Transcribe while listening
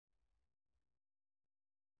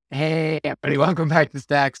Hey, everybody, welcome back to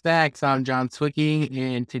Stack Stacks. I'm John Siwicki,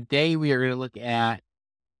 and today we are going to look at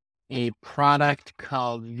a product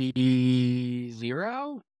called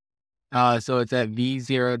V0. So it's at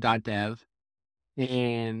v0.dev,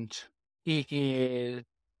 and it is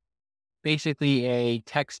basically a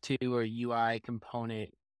text to or UI component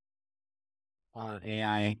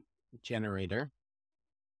AI generator.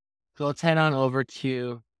 So let's head on over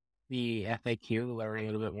to the FAQ to learn a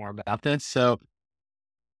little bit more about this. So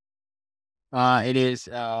it is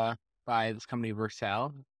by this company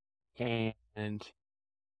Veral, and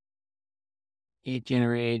it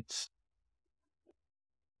generates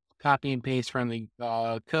copy and paste friendly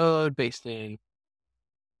code based in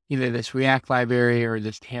either this React library or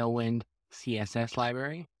this Tailwind CSS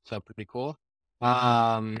library. So pretty cool.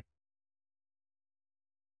 Let's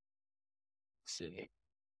see.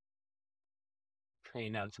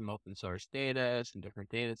 Train out some open source data, some different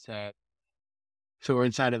data sets. So we're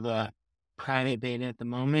inside of a private beta at the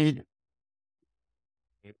moment.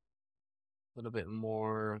 A little bit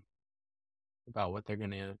more about what they're going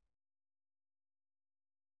to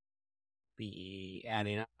be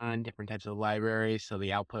adding on, different types of libraries. So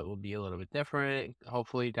the output will be a little bit different,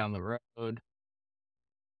 hopefully down the road.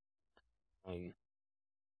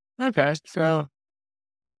 Okay, so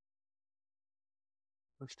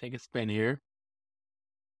let's take a spin here.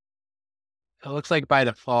 It looks like by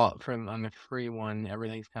default on the free one,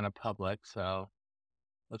 everything's kind of public. So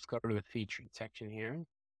let's go to the featured section here.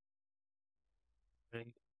 Let's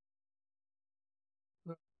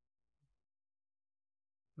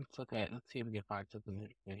see if we can find something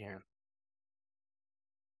in here.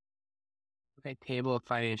 Okay, table of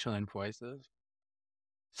financial invoices.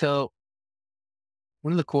 So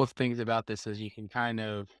one of the cool things about this is you can kind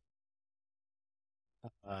of,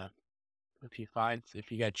 if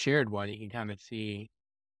you got shared one, you can kind of see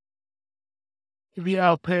the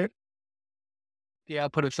output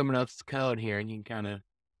of someone else's code here, and you kind of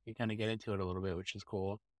get into it a little bit, which is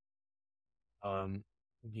cool.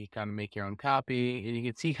 You kind of make your own copy, and you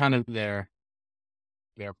can see kind of their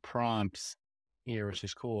prompts here, which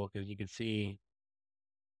is cool because you can see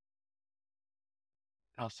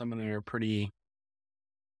how some of them are pretty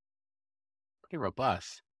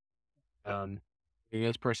robust.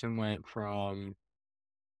 This person went from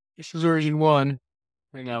this is version 1,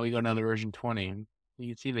 and now we go down to version 20. You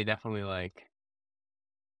can see they definitely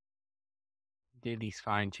did these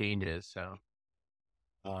fine changes. So,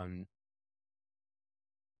 kind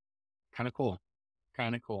of cool,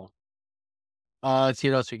 kind of cool. Let's see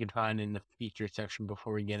what else we can find in the feature section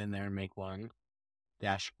before we get in there and make one.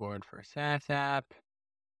 Dashboard for a SaaS app.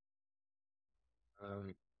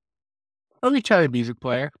 Let me try the music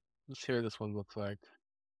player. Let's see what this one looks like.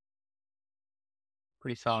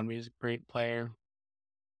 Pretty solid music player.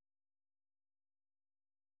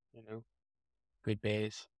 Good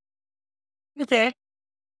bass. Okay.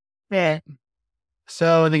 Yeah.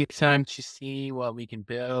 So I think it's time to see what we can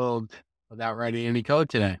build without writing any code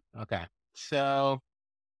today. Okay. So,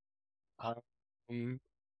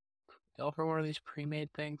 go for one of these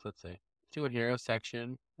pre-made things. Let's see. Let's do a hero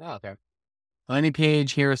section. Oh, okay. Landing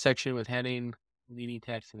page, hero section with heading, leading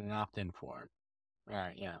text, and an opt-in form. All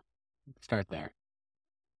right. Yeah. Start there.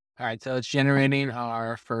 All right. So it's generating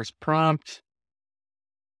our first prompt.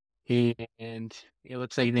 And it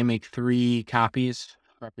looks like they make 3 copies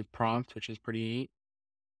for every prompt, which is pretty neat.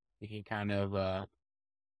 You can kind of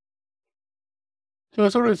so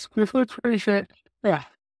this looks pretty shit. Yeah.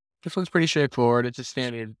 This one's pretty straightforward. It's a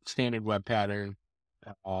standard web pattern.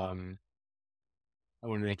 I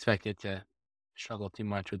wouldn't expect it to struggle too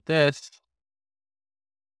much with this,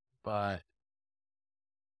 but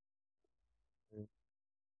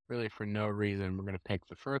really for no reason, we're gonna pick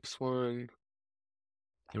the first one,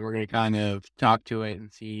 and we're gonna kind of talk to it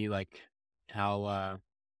and see like how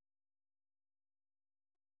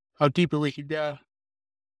deep we can go.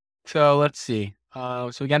 So let's see.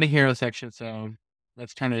 So we got a hero section. So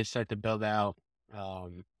let's kind of start to build out a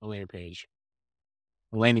landing page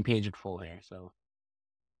in full here. So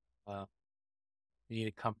we need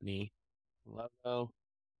a company logo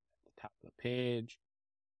at the top of the page.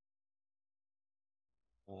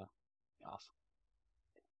 Awesome.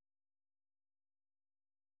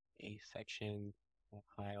 A section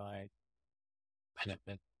highlight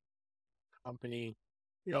benefit company.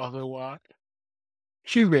 We also want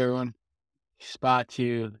excuse me everyone. Spot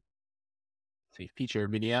to say feature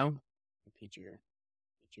video. Feature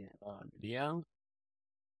video.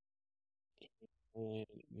 And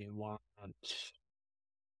we want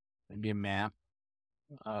maybe a map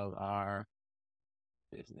of our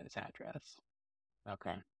business address.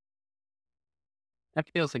 Okay. That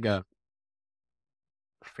feels like a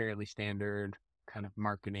fairly standard kind of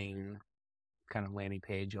marketing kind of landing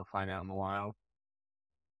page you'll find out in a while.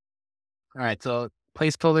 All right, so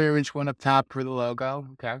placeholder image one up top for the logo.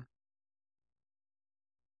 Okay.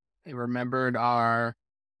 It remembered our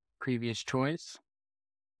previous choice.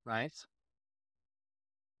 Nice.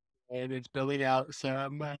 And it's building out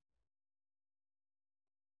some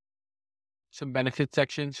benefit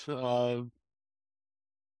sections of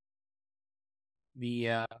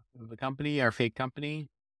the company, our fake company.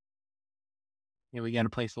 Yeah, we got a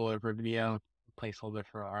placeholder for video, placeholder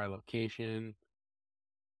for our location.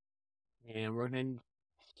 And we're going to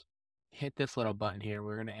hit this little button here.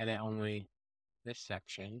 We're going to edit only this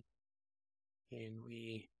section. And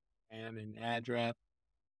we add an address,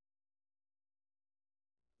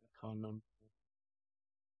 phone number,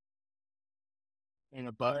 and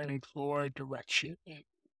a button for direction.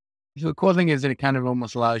 So the cool thing is that it kind of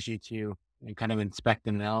almost allows you to kind of inspect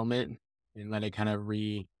an element and let it kind of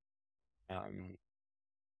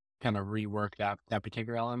rework that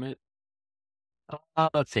particular element.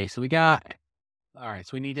 Let's see. So we got, all right.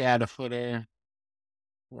 So we need to add a footer.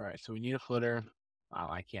 All right. So we need a footer. Oh,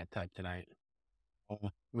 I can't type tonight.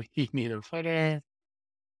 We need a footer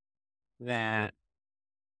that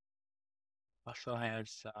also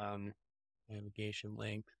has some navigation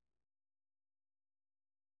link,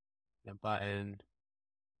 a button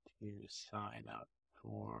to sign up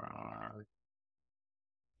for our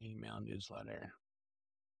email newsletter.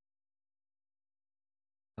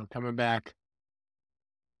 I'm coming back.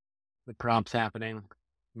 The prompt's happening.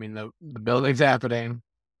 I mean, the building's happening.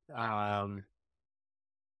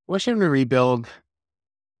 Wishing to rebuild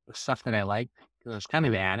the stuff that I like because it's kind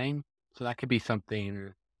of adding. So that could be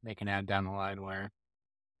something they can add down the line where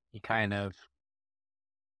you kind of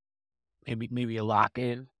maybe you lock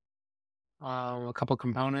in a couple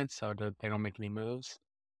components so that they don't make any moves.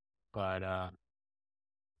 But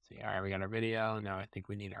see, all right, we got our video. Now I think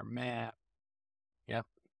we need our map. Yep.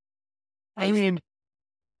 I mean,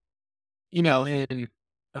 in a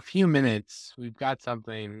few minutes, we've got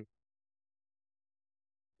something,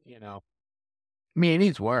 I mean, it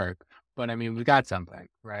needs work, but I mean, we got something,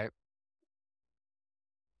 right?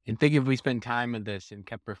 And think if we spent time with this and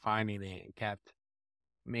kept refining it and kept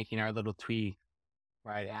making our little tweak,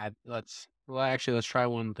 right? Let's try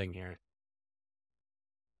one thing here.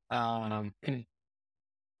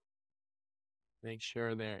 Make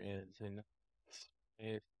sure there is enough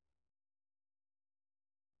space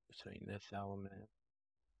between this element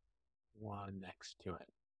one next to it.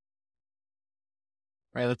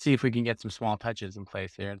 Right, let's see if we can get some small touches in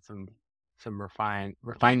place here and some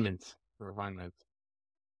refinements. So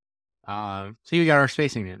you got our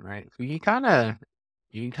spacing in, right? So you can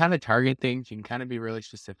kind of target things. You can kind of be really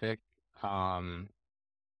specific. And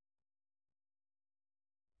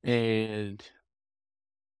I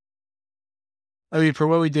mean, for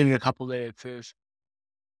what we did in a couple days, it's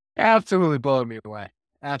absolutely blowing me away.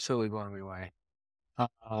 Absolutely blowing me away. So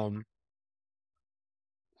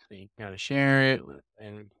you gotta share it,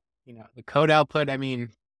 and the code output. I mean,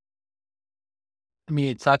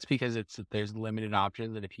 it sucks because there's limited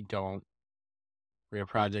options, and if you don't for your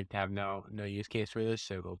project have no use case for this,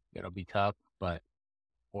 so it'll be tough. But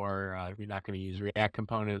if you're not going to use React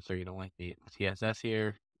components or you don't like the CSS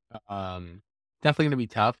here, definitely going to be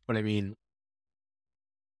tough. But I mean,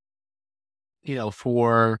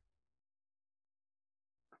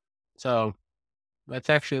 so let's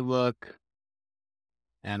actually look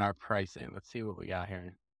at our pricing. Let's see what we got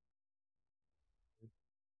here.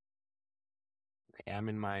 Okay, I'm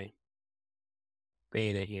in my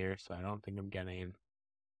beta here, so I don't think I'm getting.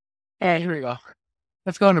 Hey, here we go.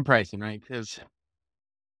 Let's go into pricing, right? Because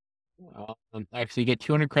actually, you get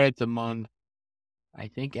 200 credits a month. I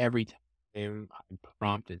think every time I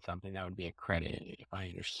prompted something, that would be a credit. If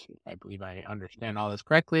I believe I understand all this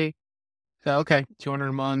correctly. So okay, 200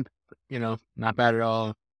 a month. Not bad at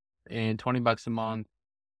all. And $20 a month,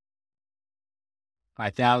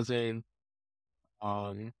 5,000.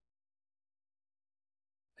 I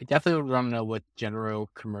definitely would want to know what general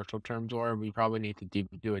commercial terms are. We probably need to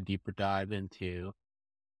do a deeper dive into.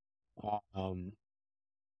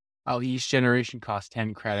 Each generation costs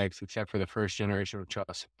 10 credits, except for the first generation, which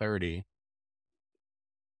costs 30,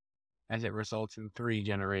 as it results in 3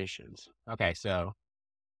 generations. Okay, so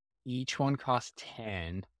each one costs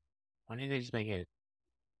 10. Why didn't they just make it?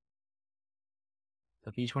 So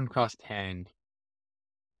if each one costs 10,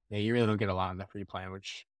 yeah, you really don't get a lot in the free plan,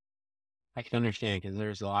 which I can understand because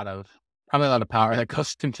there's probably a lot of power that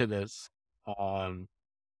goes into this.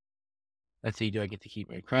 Let's see, do I get to keep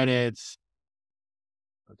my credits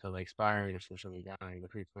until they expire? Especially the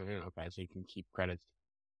free plan. Okay, so you can keep credits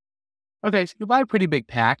Okay, so you buy pretty big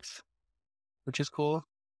packs, which is cool.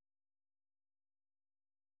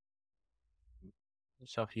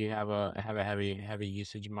 So if you have a heavy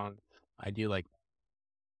usage month, I do like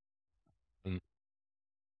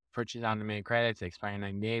purchase on demand credits. They expire in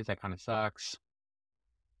 90 days. That kind of sucks.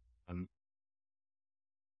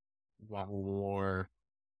 Want more?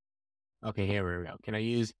 Okay, here we go. Can I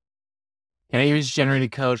use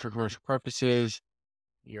generated code for commercial purposes?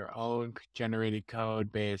 Your own generated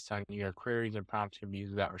code based on your queries and prompts can be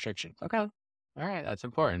used without restrictions. Okay. All right. That's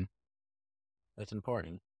important. That's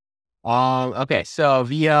important. Okay. So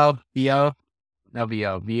V0.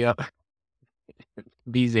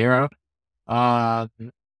 Uh,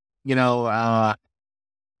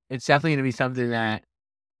 it's definitely gonna be something that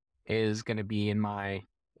is gonna be in my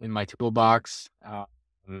toolbox. I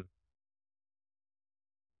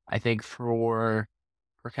think for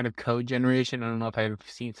kind of code generation, I don't know if I've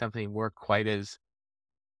seen something work quite as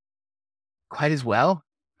well.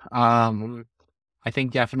 I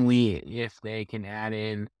think definitely if they can add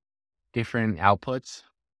in different outputs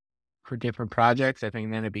for different projects, I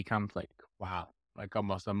think then it becomes like, wow, like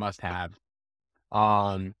almost a must have.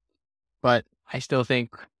 But I still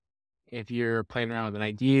think if you're playing around with an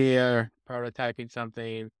idea or prototyping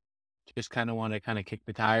something, just kind of want to kind of kick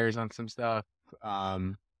the tires on some stuff.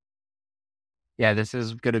 Yeah, this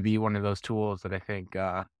is going to be one of those tools that I think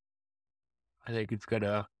it's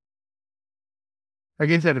gonna. Like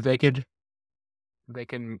I said, if they could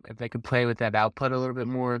play with that output a little bit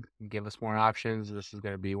more, and give us more options, this is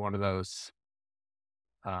going to be one of those.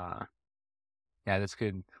 Yeah, this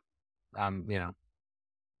could. You know,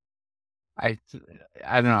 I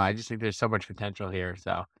don't know. I just think there's so much potential here.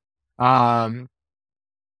 So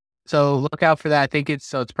look out for that. I think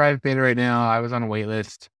it's private beta right now. I was on a wait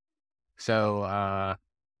list, so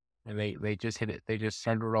and they just hit it. They just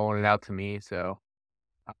started rolling it out to me. So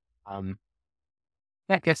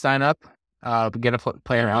yeah, get sign up. Get a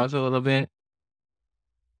play around with it a little bit.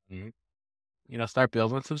 Start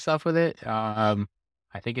building some stuff with it. I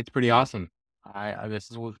think it's pretty awesome.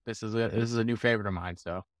 This is a new favorite of mine.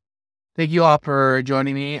 So thank you all for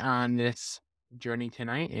joining me on this journey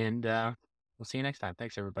tonight, and we'll see you next time.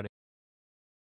 Thanks, everybody.